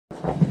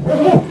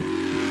Suppose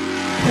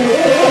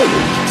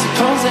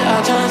there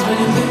are times when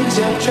you lose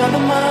your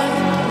troubled mind.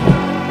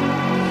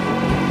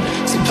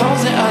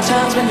 Suppose there are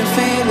times when you're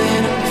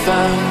feeling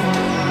undefined.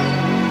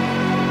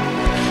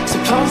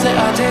 Suppose there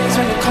are days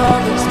when you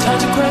call lose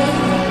touch of ground.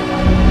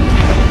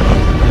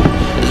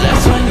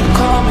 That's when you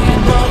call me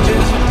and know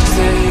just what to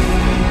say.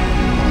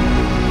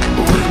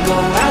 We go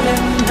out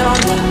and on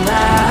the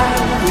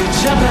night. We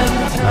jump in.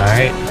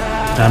 Alright,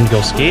 time to go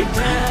skate.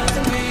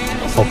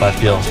 Hope I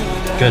feel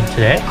good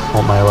today.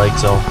 Hope my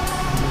legs will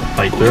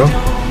fight through.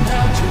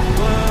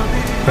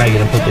 Probably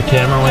gonna put the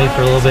camera away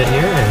for a little bit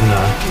here and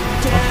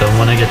I'll film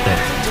when I get there.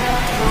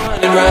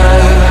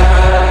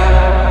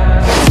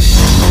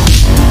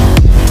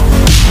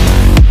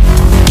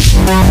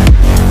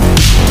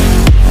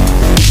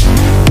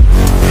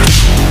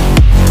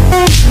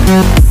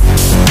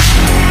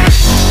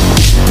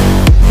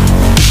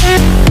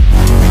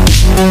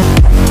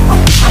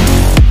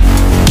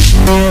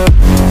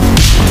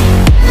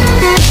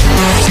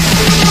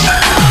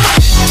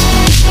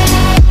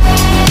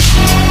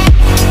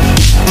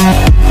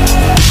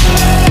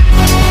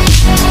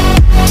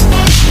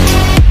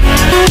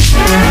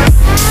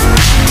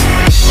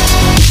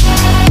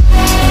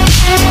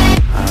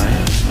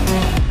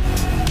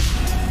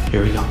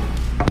 Here we go.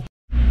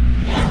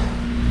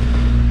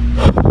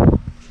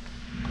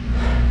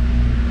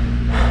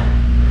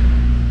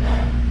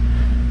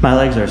 My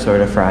legs are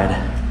sort of fried.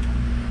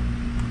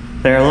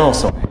 They're a little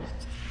sore.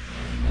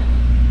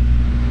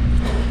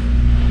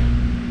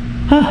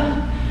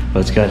 But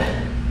it's good.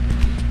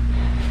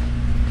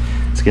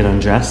 Let's get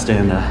undressed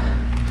and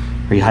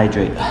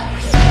rehydrate.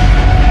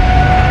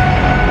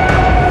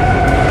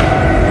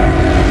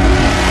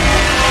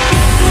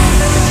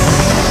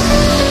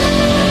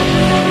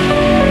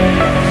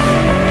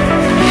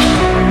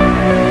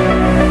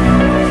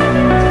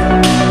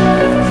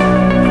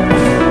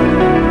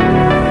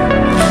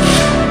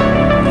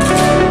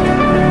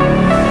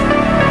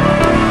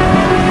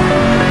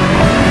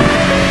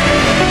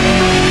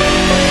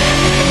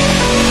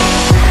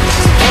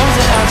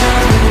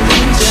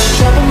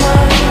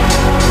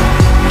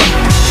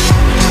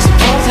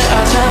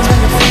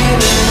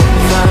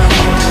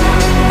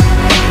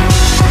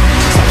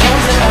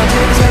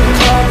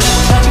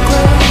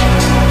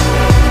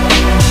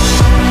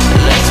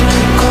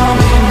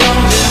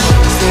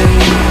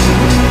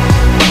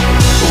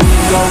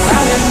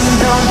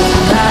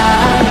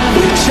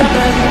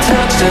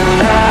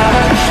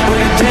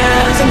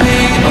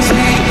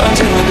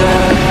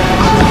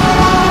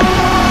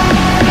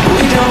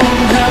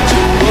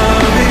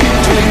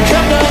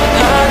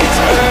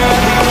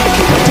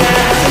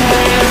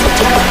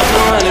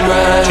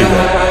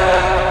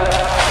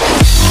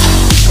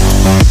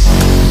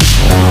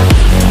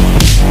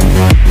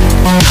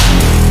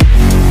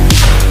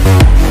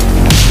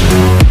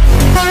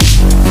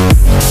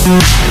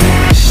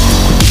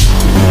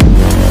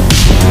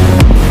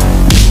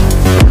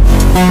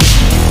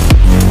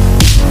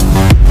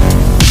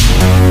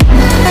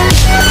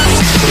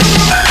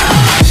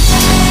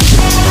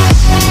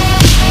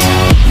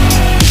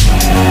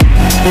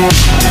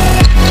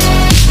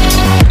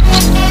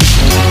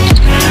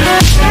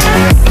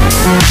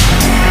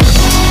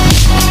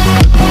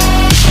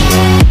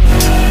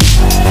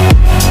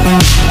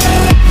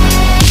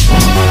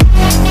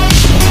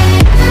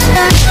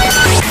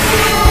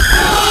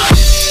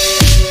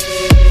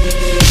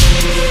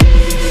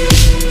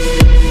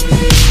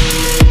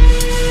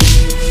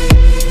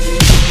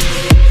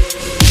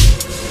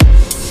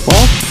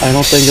 I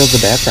don't think it was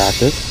a bad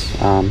practice.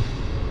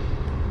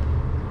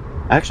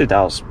 Actually,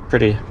 that was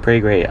pretty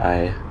great.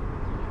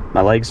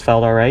 My legs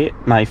felt all right.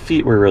 My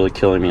feet were really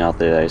killing me out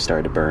there. I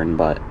started to burn,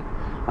 but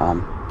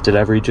did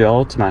every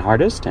drill to my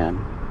hardest and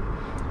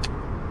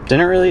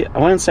didn't really. I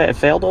wouldn't say I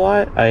failed a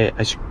lot.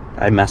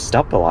 I messed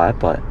up a lot,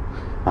 but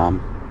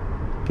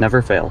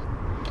never failed.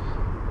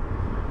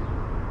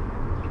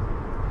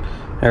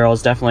 There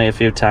was definitely a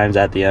few times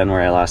at the end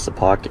where I lost the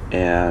puck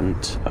and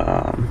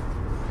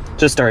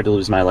just started to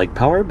lose my leg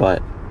power,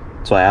 but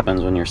that's what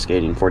happens when you're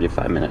skating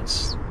 45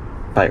 minutes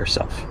by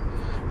yourself.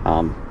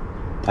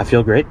 I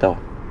feel great though.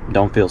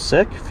 Don't feel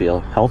sick,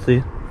 feel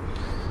healthy,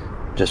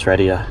 just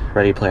ready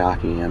to play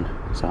hockey again.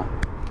 So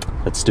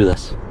let's do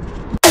this.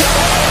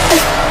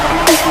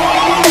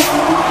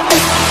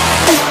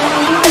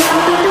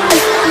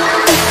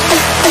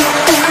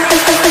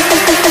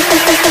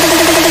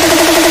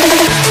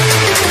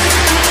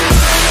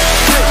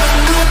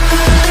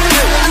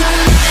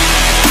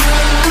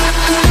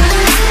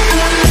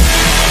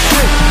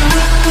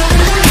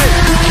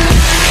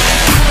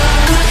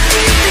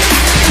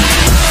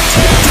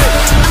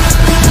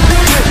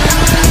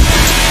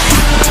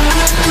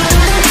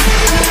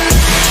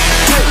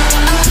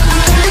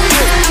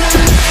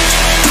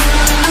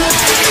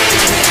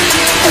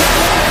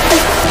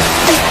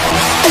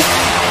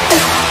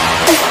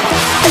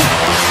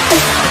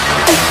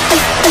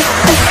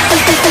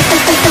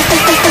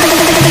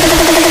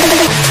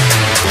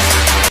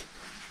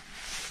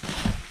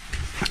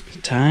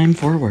 Time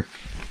for work.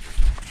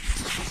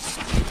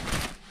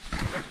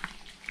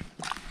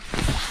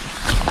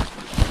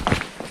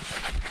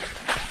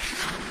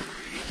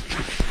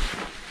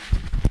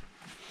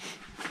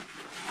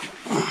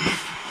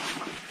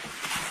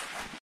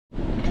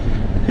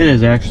 It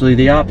is actually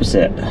the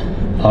opposite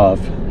of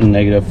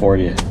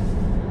 -40.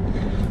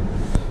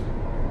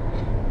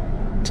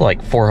 It's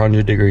like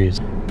 400 degrees.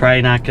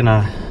 Probably not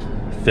gonna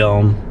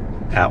film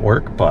at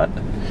work, but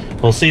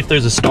we'll see if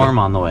there's a storm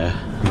on the way.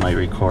 I might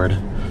record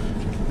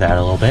that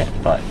a little bit,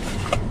 but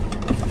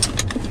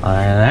other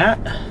than that,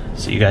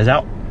 see you guys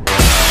out.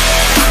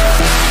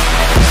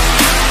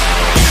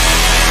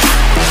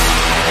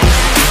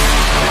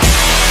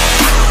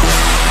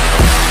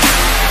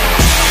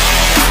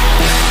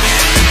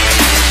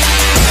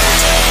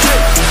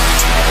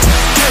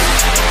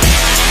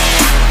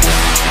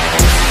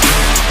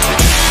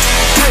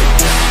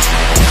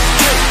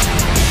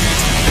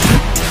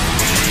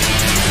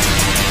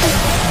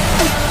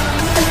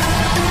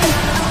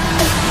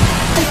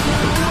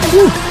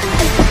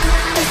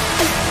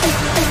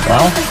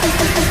 Well,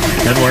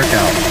 good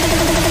workout.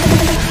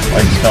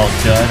 Legs felt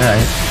good.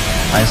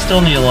 I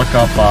still need to look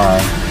up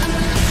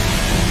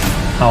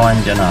how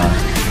I'm gonna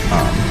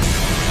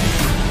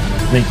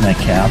make my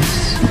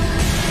calves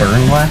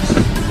burn less.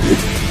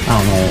 I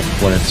don't know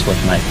what it's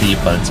with my feet,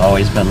 but it's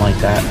always been like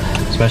that,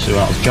 especially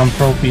when I was jump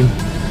roping.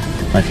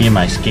 My feet and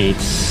my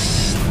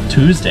skates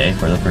Tuesday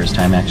for the first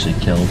time actually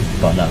killed,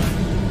 but I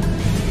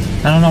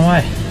don't know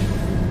why.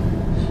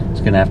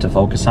 Just gonna have to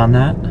focus on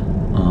that.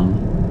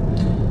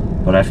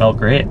 But I felt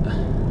great.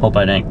 Hope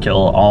I didn't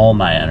kill all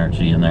my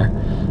energy in there.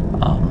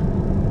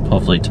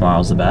 Hopefully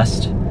tomorrow's the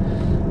best.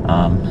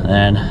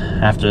 And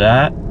after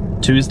that,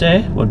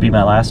 Tuesday would be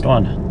my last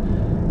one.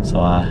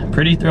 So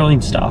pretty thrilling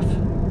stuff.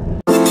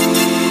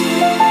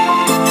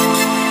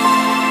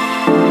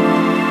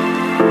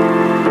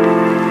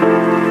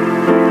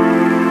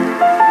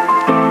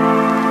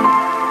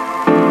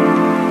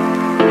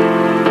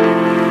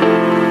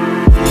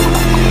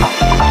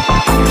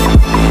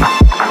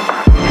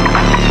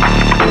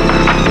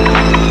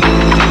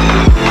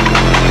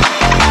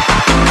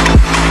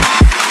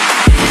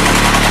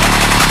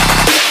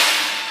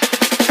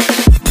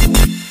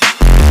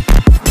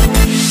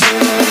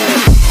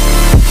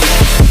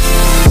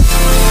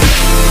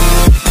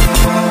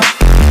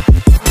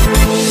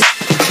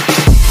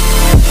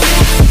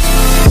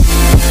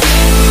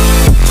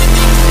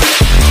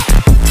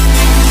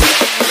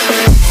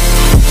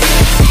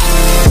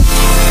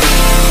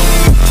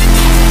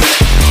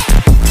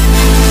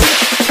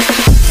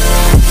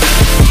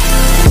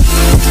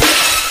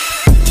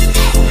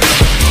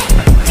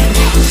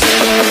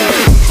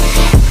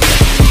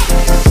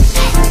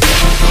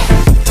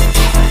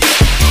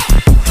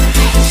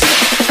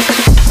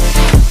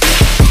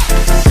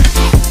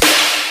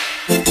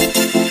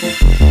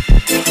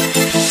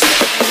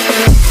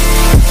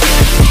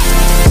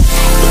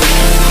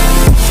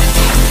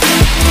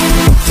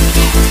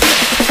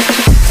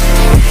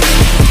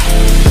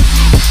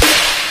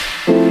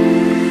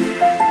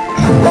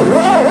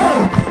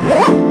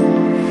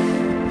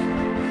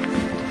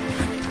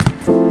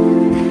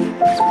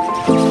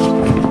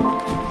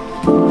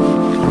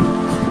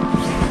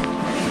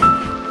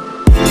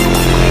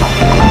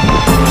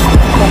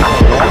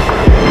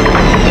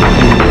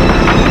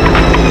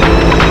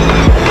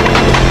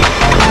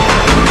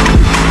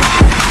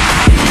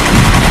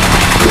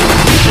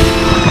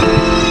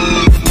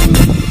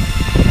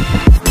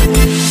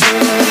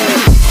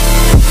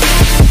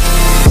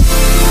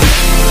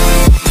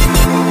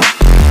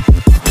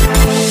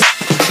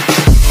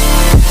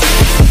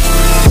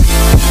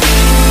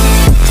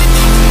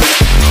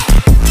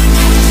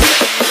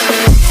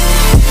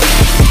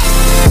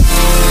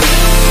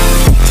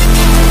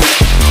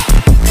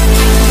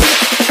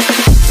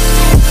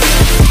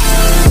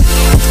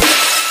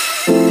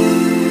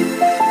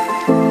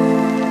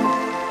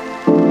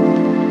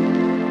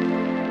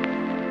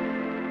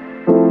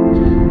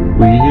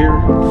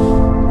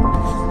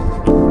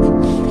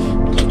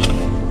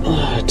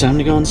 Time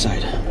to go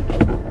inside.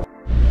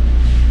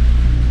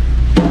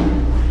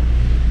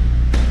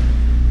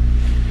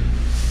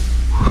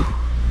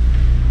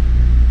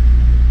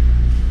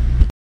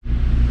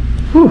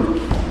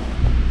 Whew.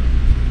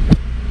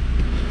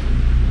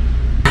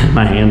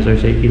 My hands are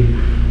shaking.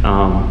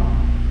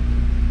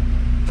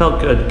 Felt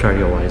good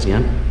cardio-wise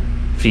again.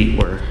 Feet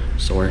were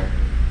sore.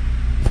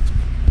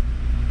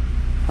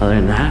 Other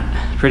than that,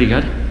 pretty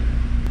good.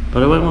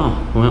 But it went well.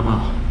 It went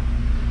well.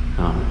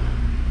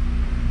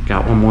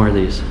 Got one more of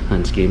these,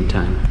 and it's game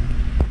time.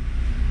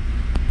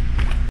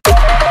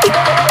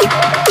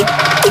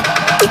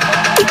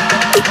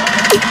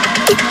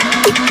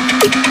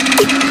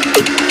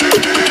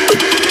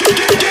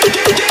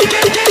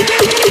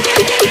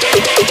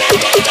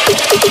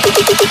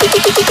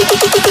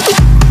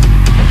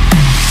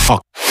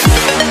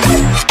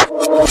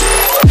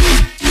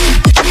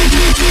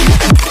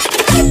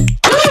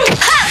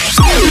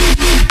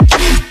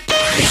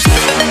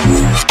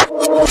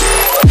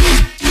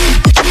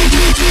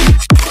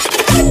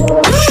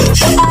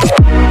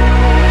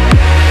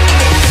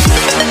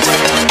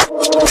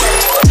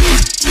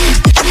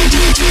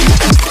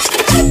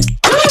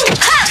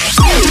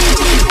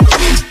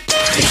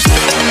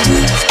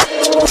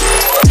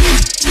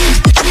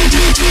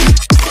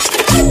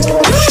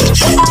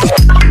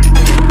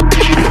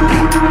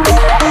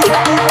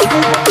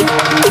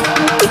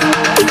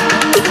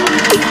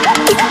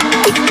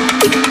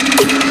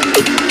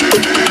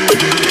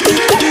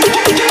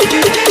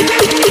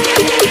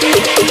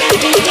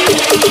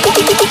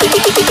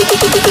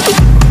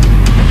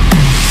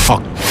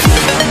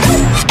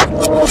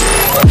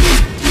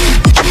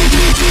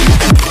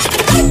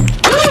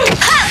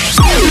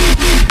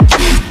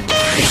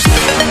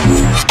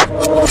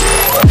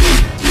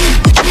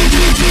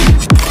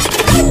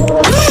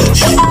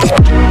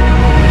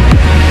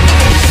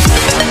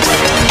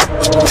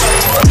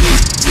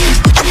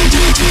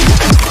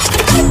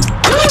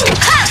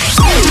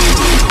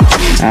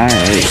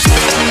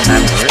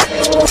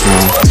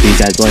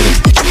 guys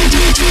later.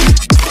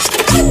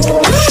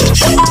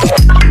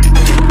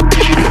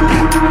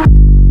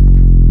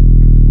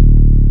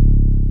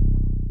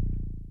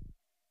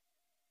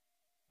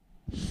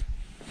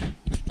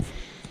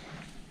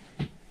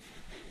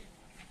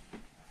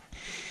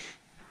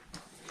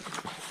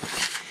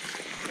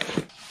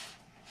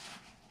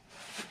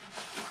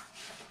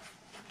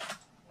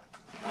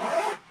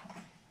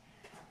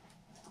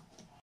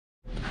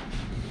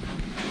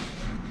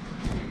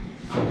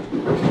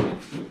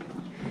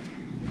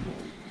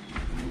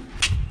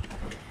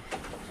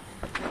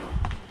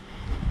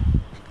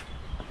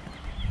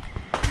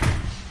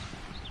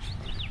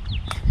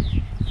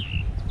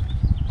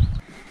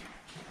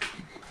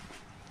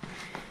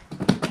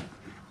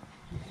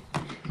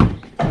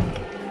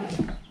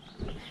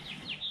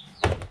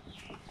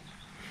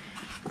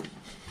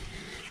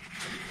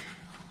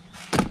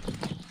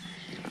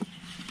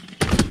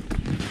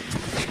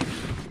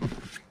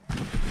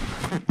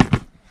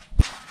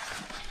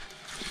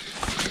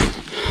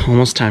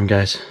 Almost time,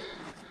 guys.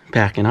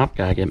 Packing up,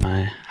 gotta get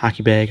my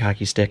hockey bag,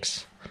 hockey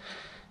sticks.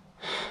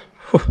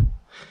 Whew.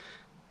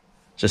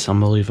 Just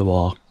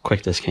unbelievable how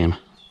quick this came.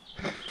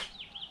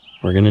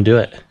 We're gonna do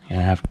it.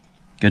 Gonna have a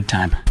good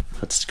time.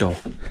 Let's go.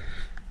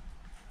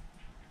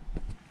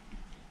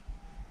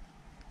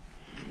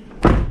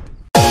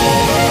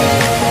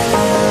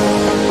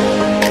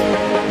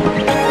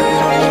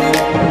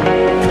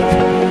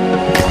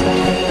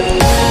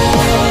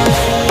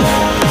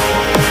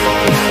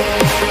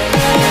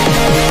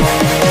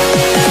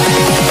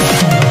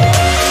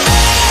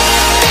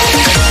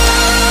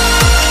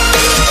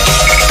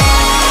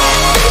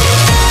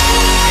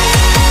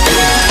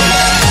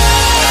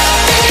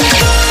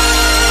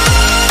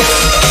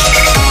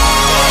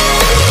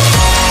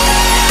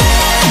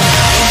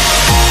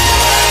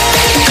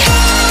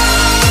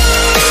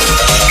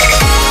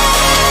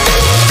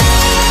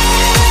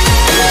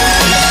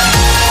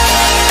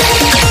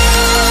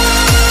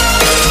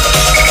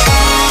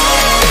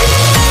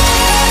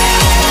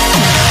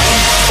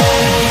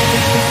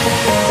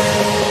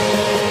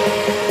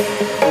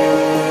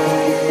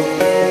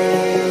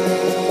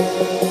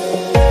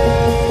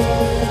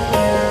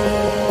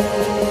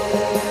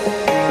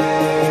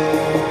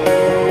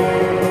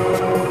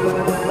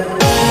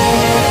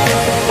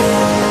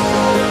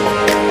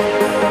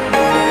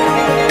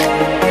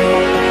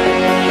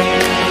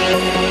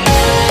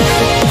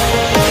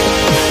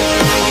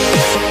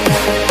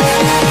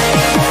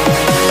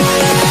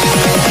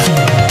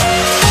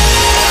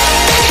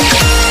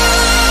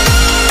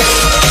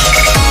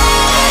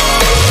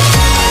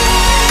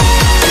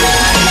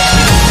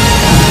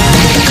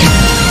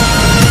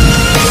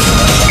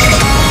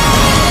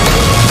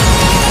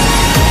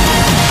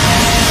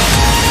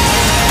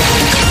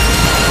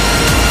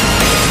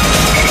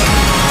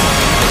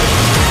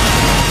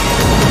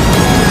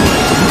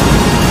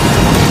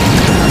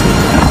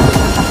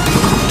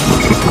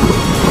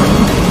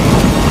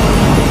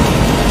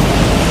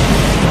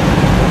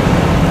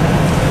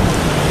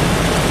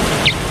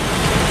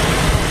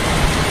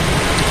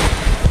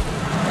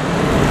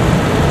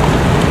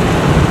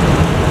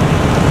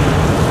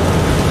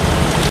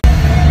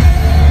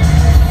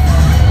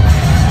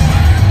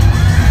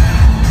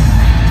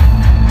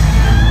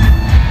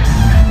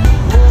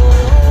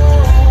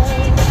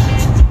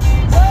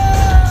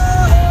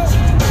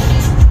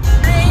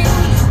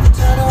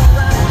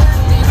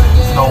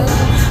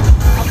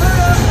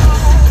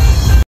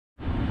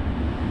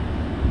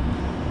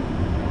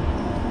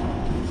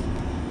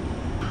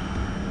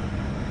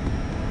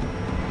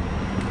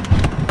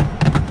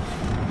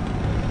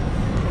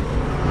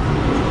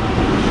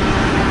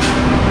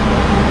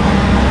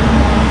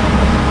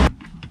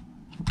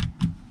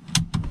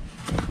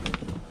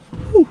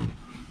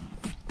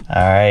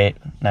 All right,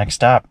 next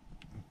stop,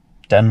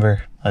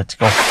 Denver. Let's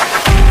go.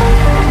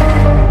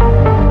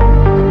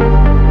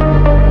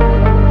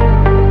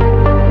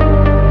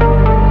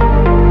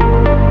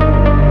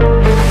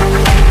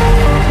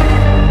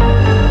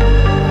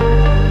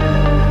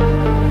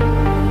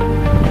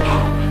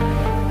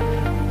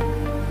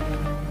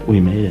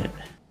 We made it.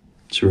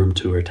 It's room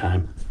tour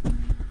time.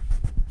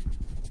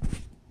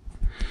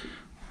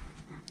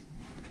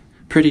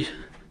 Pretty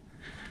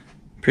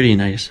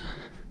nice.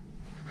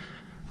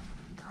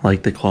 I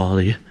like the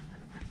quality.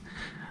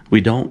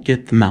 We don't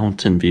get the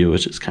mountain view,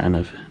 which is kind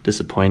of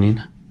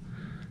disappointing.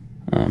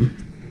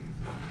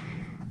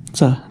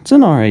 It's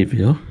an alright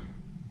view,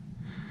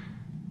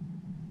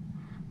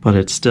 but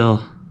it's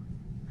still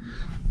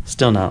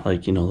not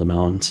like, you know, the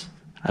mountains.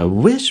 I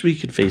wish we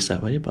could face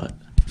that way, but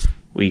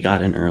we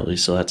got in early,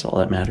 so that's all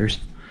that matters.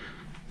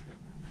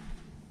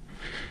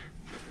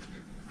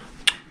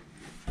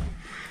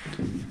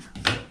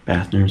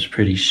 Bathroom's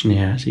pretty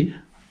snazzy.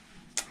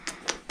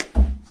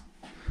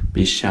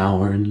 Be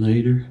showering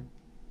later,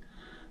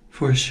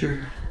 for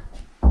sure.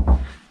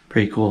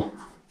 Pretty cool.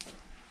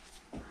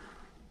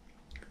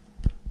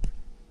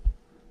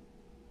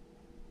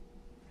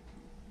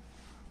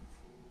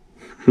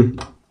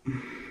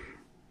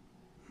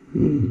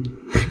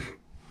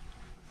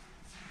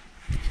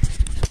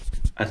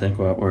 I think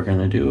what we're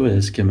gonna do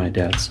is give my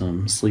dad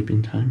some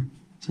sleeping time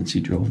since he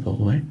drove the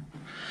whole way.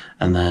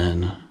 And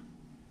then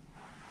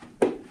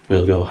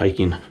we'll go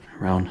hiking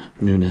around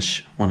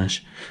noonish,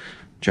 one-ish.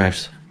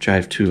 Drive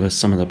to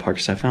some of the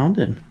parks I found,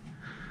 and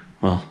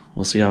well,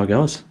 we'll see how it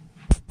goes.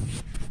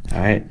 All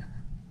right,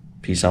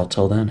 peace out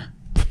till then.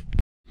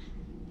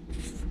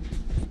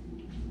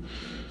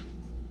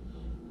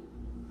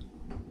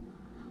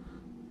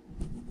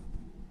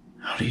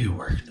 How do you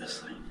work this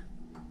thing?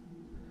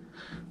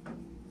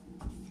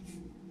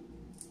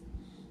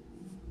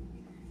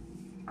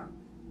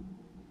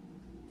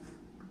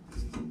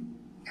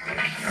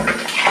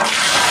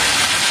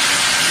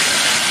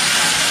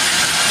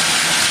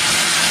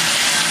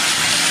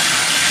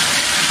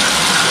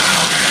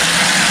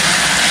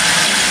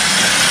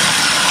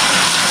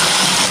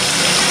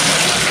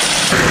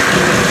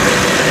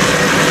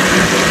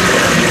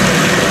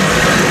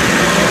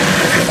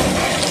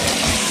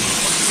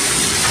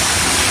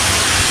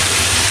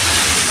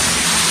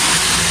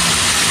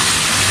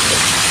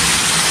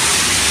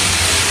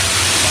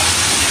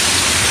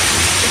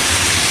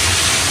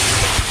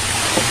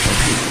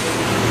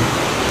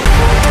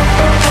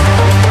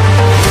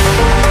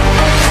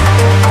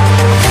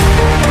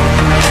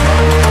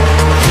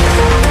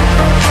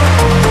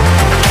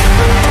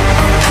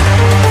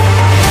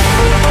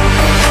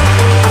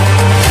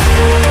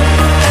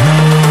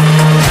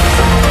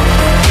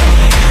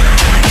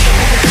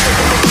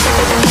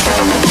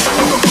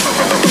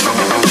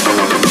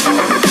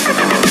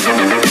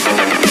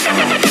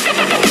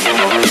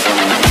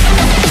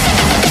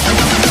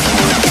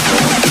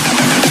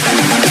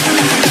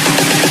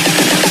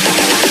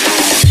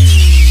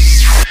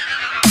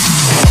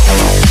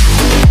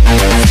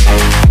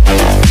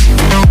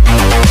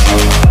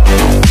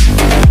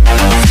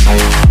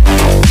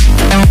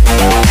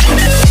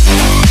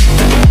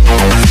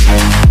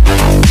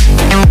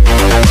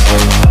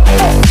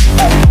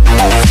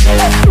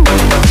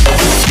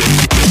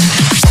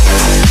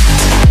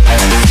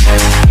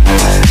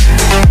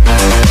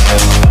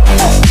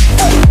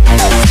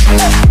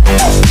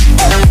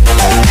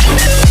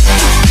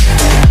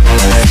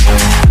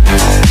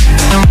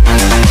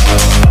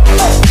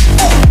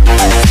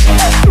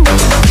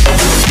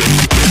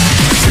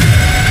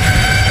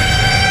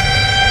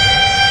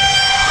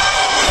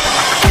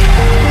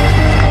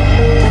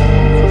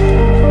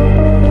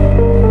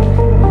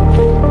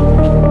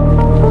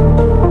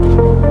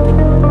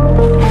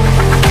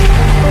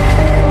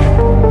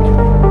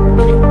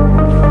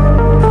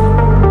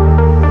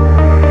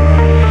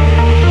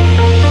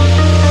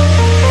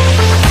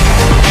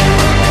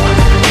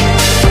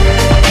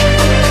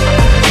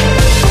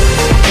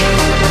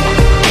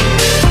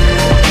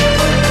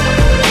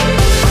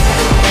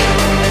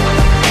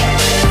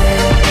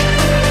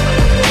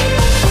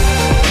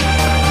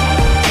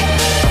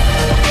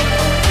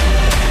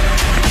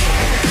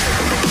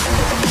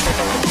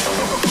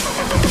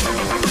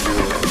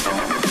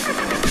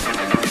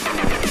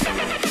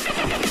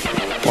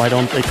 Why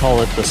don't they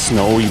call it the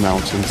Snowy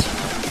Mountains?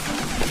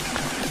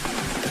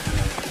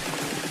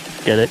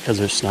 Get it? Because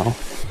there's snow.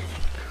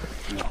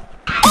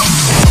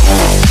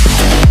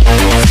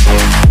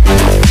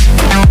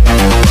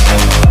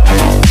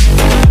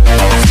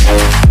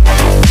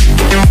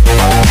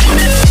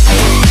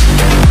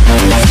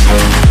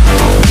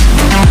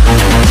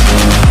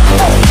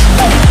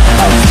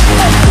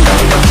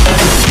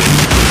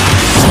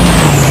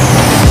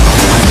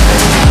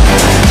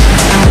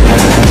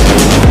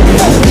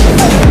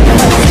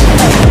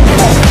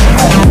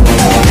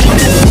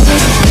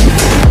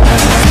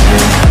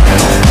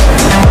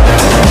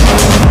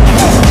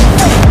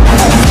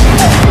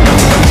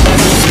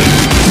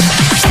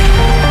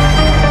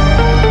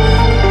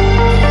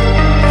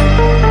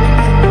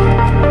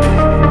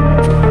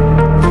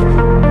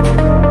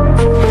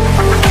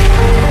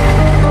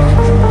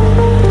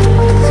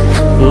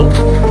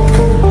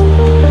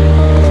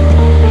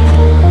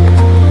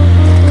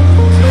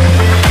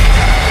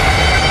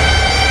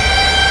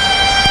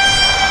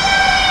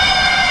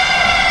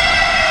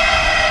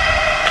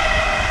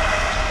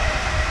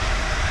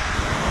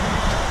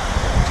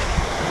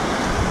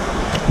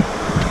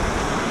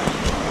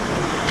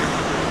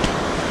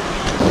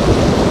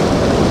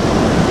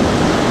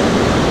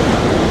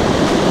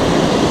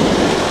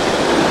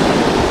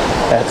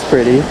 That's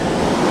pretty.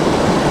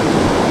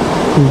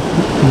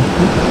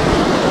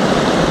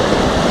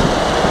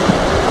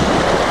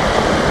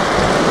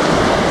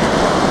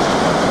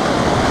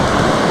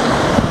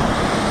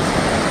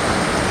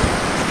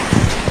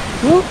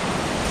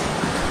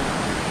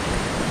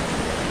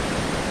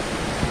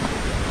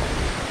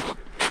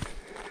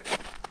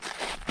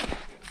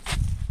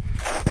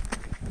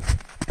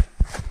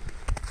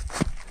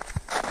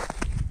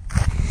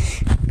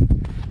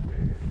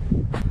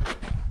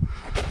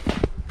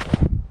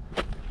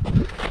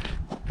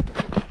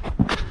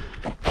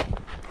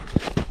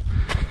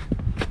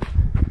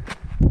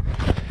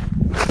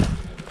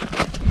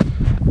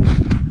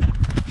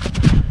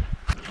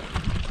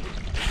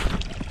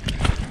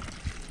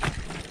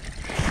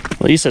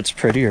 At least it's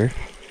prettier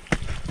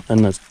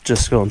than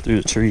just going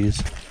through the trees.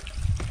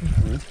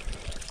 Mm-hmm.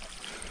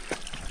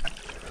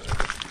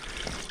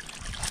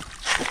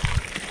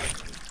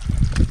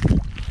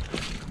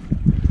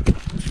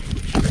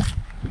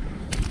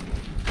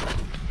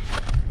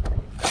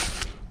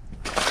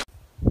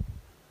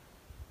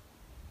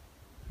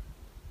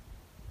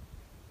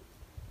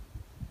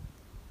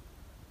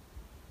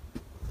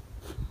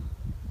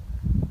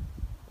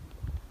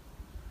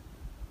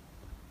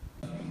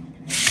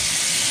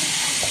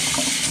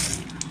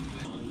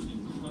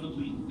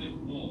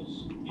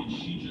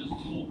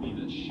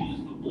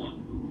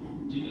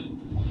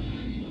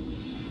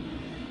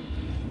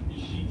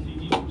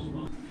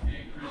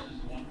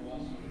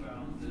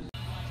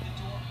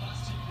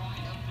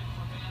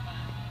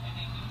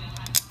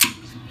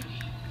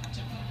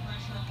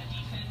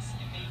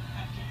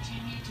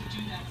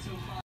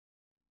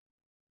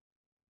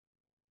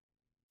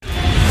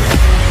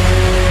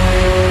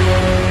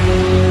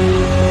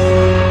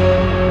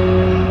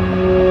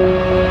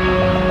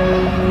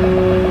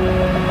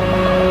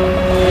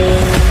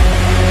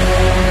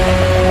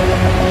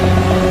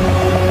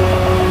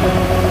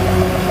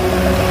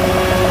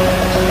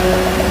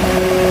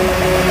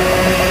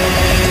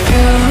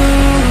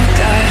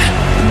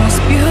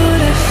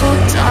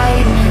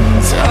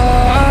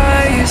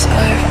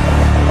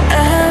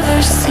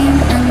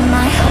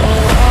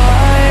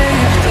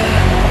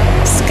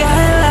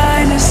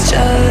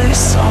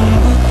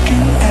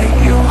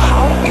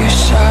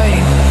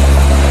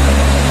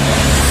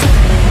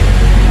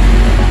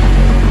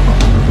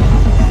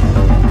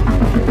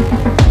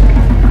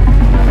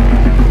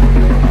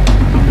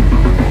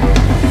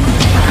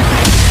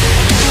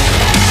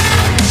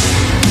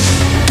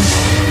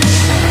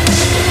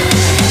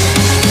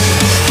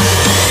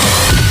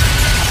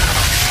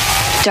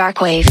 Dark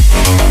wave.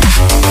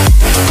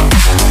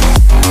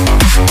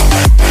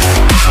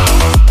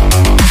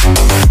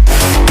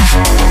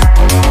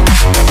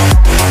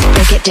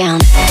 Break it down.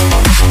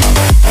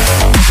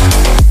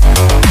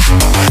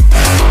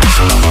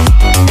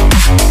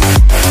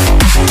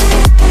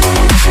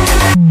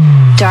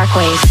 Dark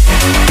wave.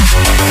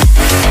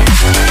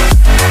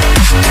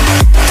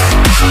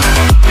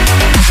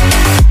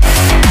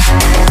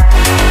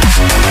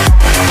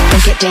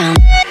 Break it down.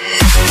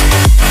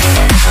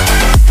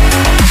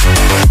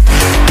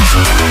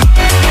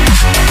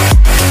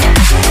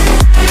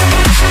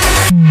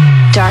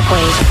 Dark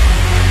wave.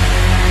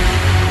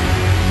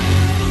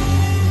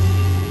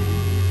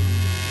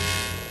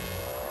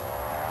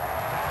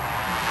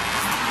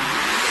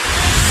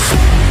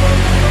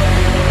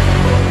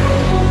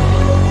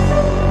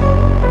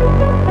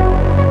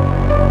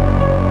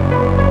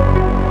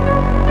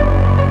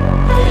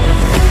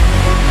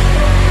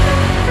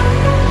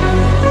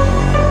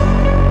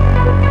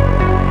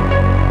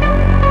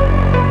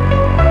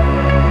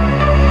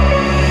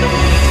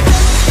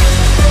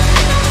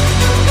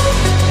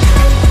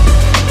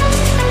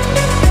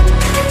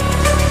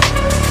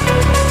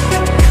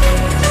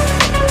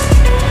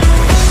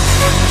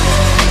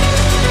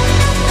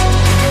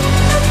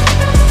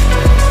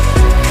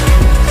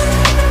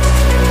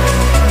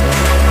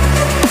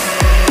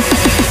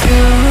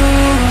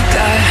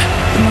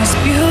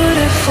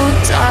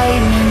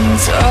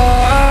 Diamonds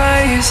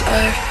eyes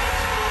I've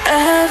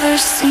ever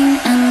seen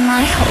in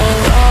my whole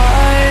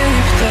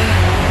life. The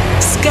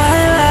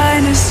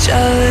skyline is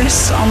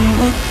jealous. I'm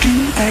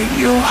looking at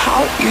you,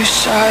 how you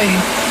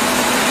shine.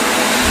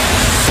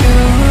 You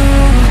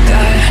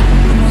got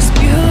the most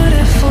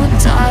beautiful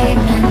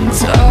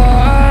diamonds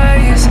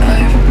eyes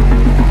I've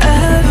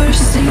ever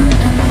seen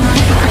in my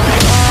whole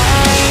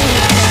life.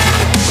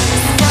 The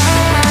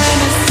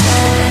skyline is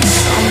jealous.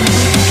 I'm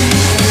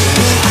looking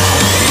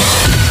at you.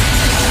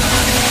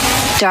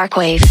 Dark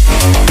wave.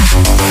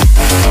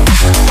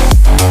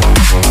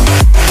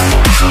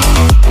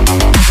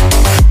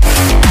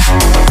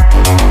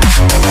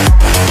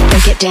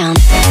 Break it down.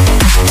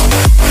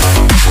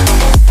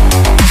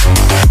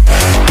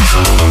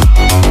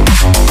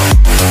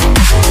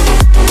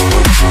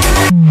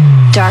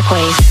 Dark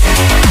wave.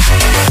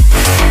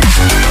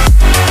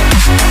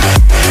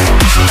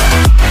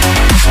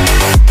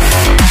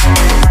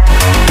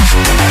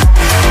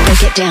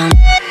 Break it down.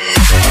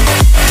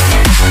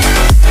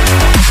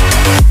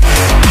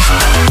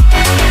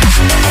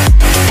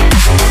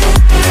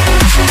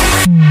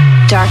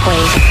 Dark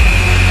wave.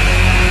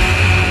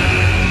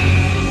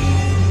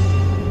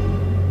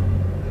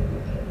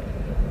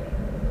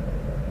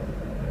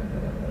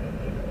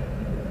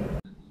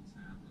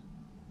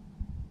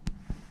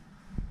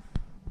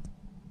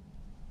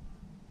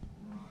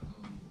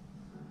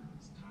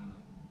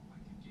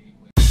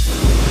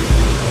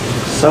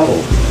 So,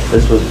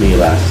 this was me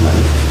last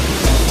night.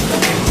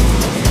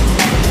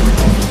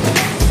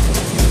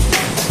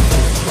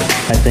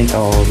 I think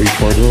I'll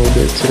record a little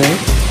bit today,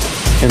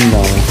 in the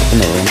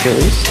link at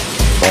least.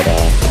 But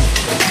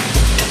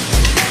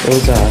it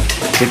was a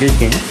good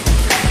game.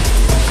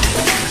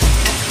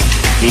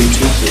 Game 2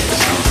 today,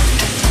 so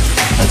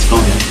let's go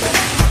again.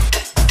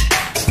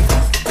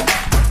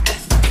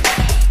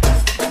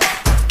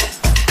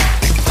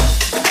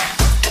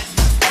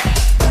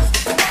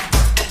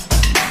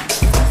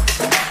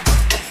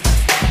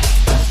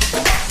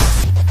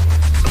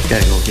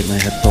 Gotta go get my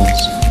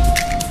headphones.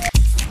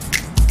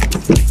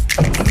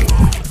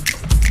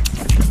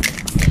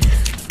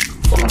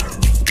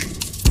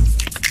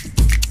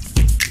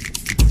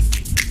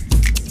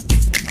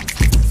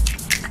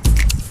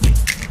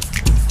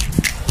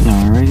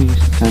 Alrighty,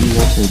 time to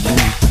go to the gym.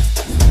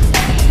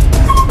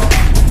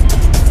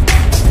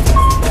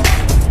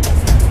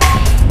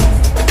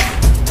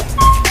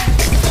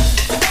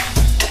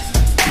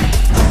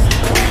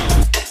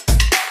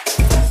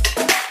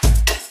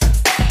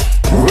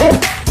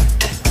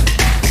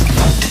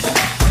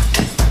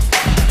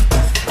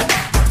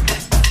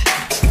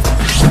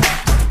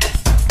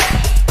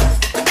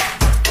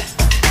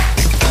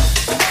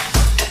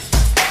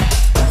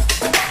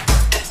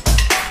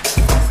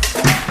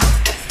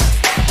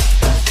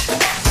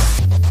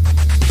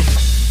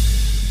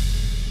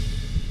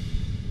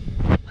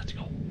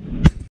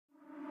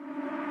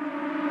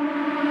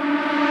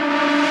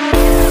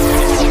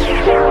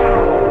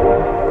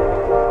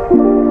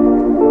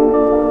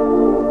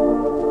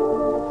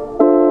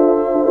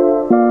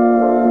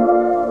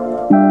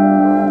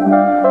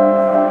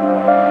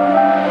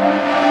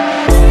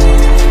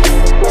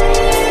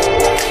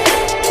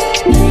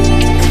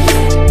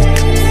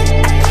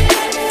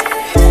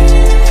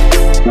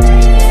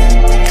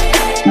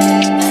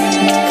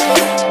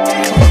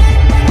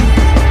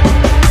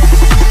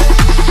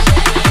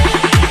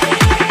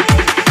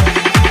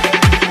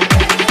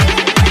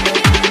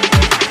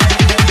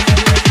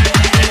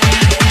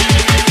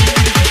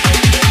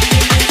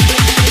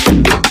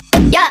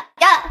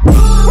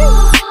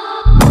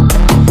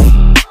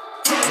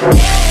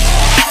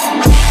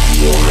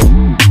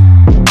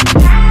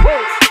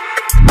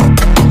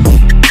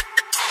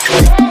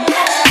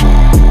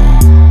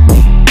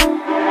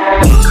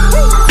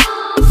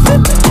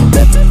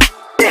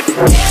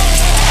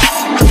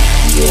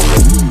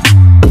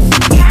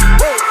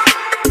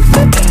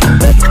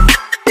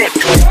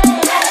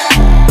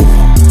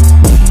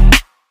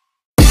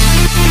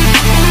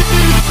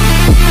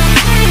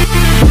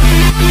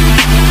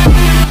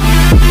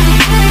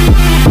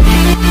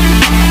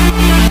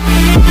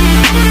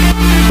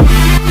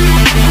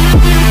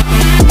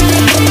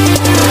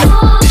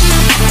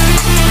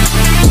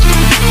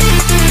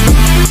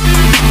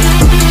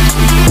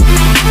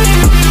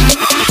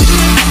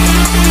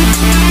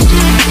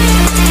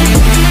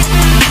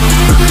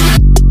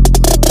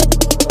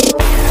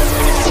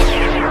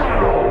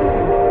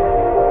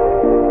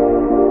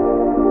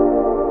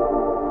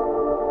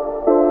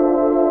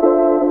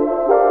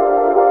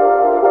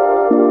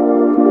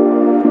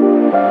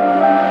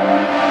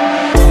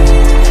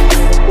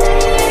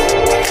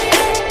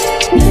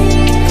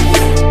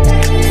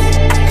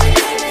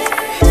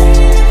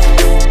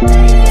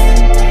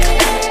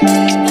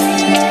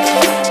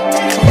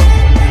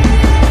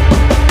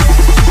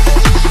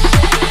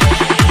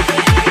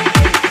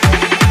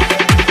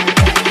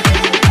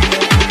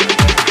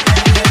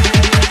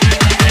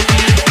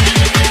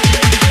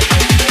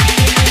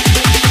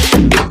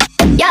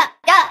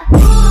 yeah.